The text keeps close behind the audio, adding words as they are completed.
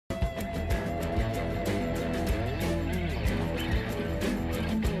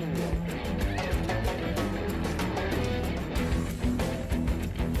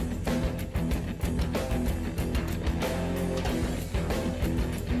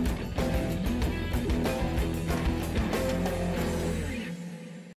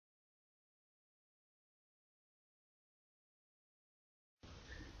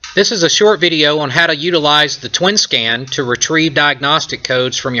This is a short video on how to utilize the Twin Scan to retrieve diagnostic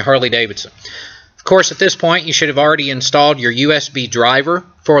codes from your Harley-Davidson. Of course, at this point, you should have already installed your USB driver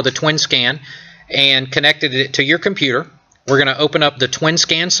for the Twin Scan and connected it to your computer. We're going to open up the Twin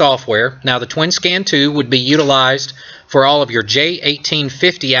Scan software. Now, the Twin Scan 2 would be utilized for all of your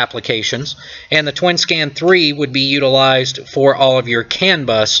J1850 applications, and the Twin Scan 3 would be utilized for all of your CAN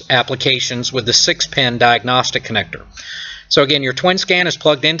bus applications with the 6-pin diagnostic connector. So again, your Twin Scan is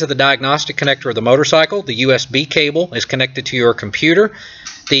plugged into the diagnostic connector of the motorcycle. The USB cable is connected to your computer.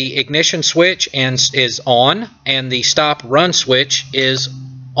 The ignition switch is on, and the stop run switch is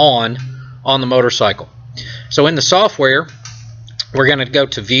on the motorcycle. So in the software, we're going to go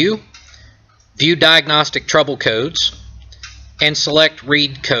to View Diagnostic Trouble Codes, and select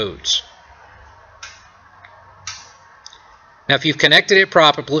Read Codes. Now, if you've connected it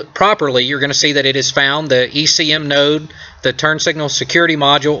properly, you're going to see that it has found the ECM node, the turn signal security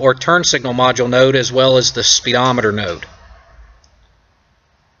module or turn signal module node, as well as the speedometer node.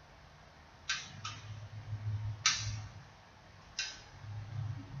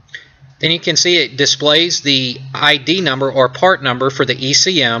 Then you can see it displays the ID number or part number for the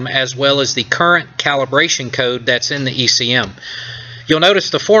ECM, as well as the current calibration code that's in the ECM. You'll notice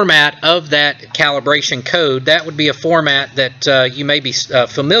the format of that calibration code. That would be a format that you may be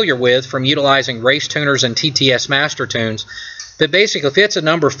familiar with from utilizing race tuners and TTS master tunes. But basically, if it's a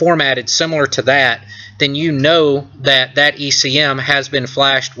number formatted similar to that, then you know that that ECM has been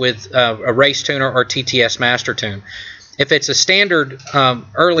flashed with a race tuner or TTS master tune. If it's a standard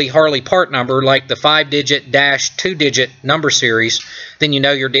early Harley part number, like the 5-digit - 2-digit number series, then you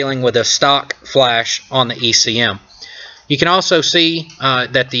know you're dealing with a stock flash on the ECM. You can also see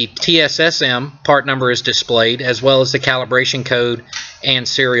that the TSSM part number is displayed, as well as the calibration code and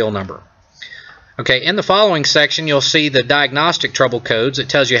serial number. Okay, in the following section, you'll see the diagnostic trouble codes. It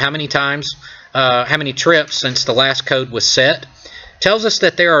tells you how many times, how many trips since the last code was set. Tells us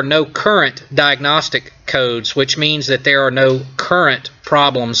that there are no current diagnostic codes, which means that there are no current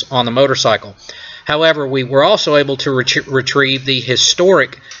problems on the motorcycle. However, we were also able to retrieve the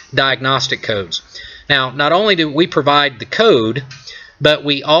historic diagnostic codes. Now, not only do we provide the code, but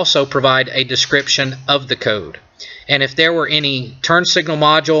we also provide a description of the code. And if there were any turn signal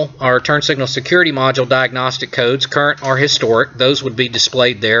module or turn signal security module diagnostic codes, current or historic, those would be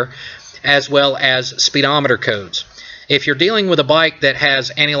displayed there, as well as speedometer codes. If you're dealing with a bike that has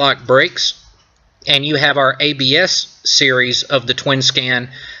anti-lock brakes and you have our ABS series of the Twin Scan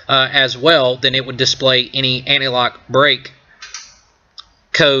as well, then it would display any anti-lock brake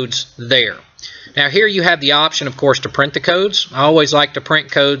codes there. Now here you have the option, of course, to print the codes. I always like to print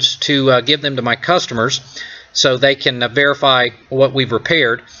codes to give them to my customers so they can verify what we've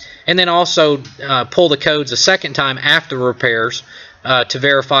repaired, and then also pull the codes a second time after repairs to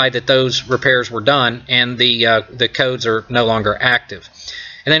verify that those repairs were done and the codes are no longer active.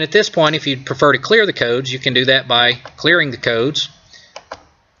 And then at this point, if you'd prefer to clear the codes, you can do that by clearing the codes.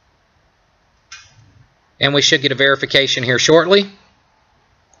 And we should get a verification here shortly.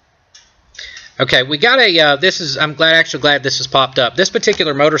 Okay, we got a, I'm actually glad this has popped up. This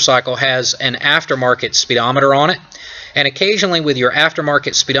particular motorcycle has an aftermarket speedometer on it. And occasionally with your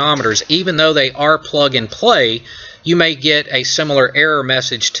aftermarket speedometers, even though they are plug and play, you may get a similar error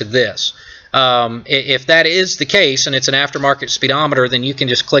message to this. If that is the case and it's an aftermarket speedometer, then you can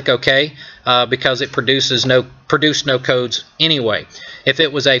just click OK because it produced no codes anyway. If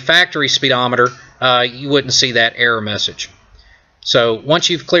it was a factory speedometer, you wouldn't see that error message. So once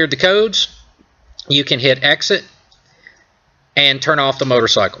you've cleared the codes, you can hit exit and turn off the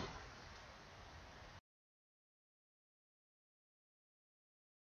motorcycle.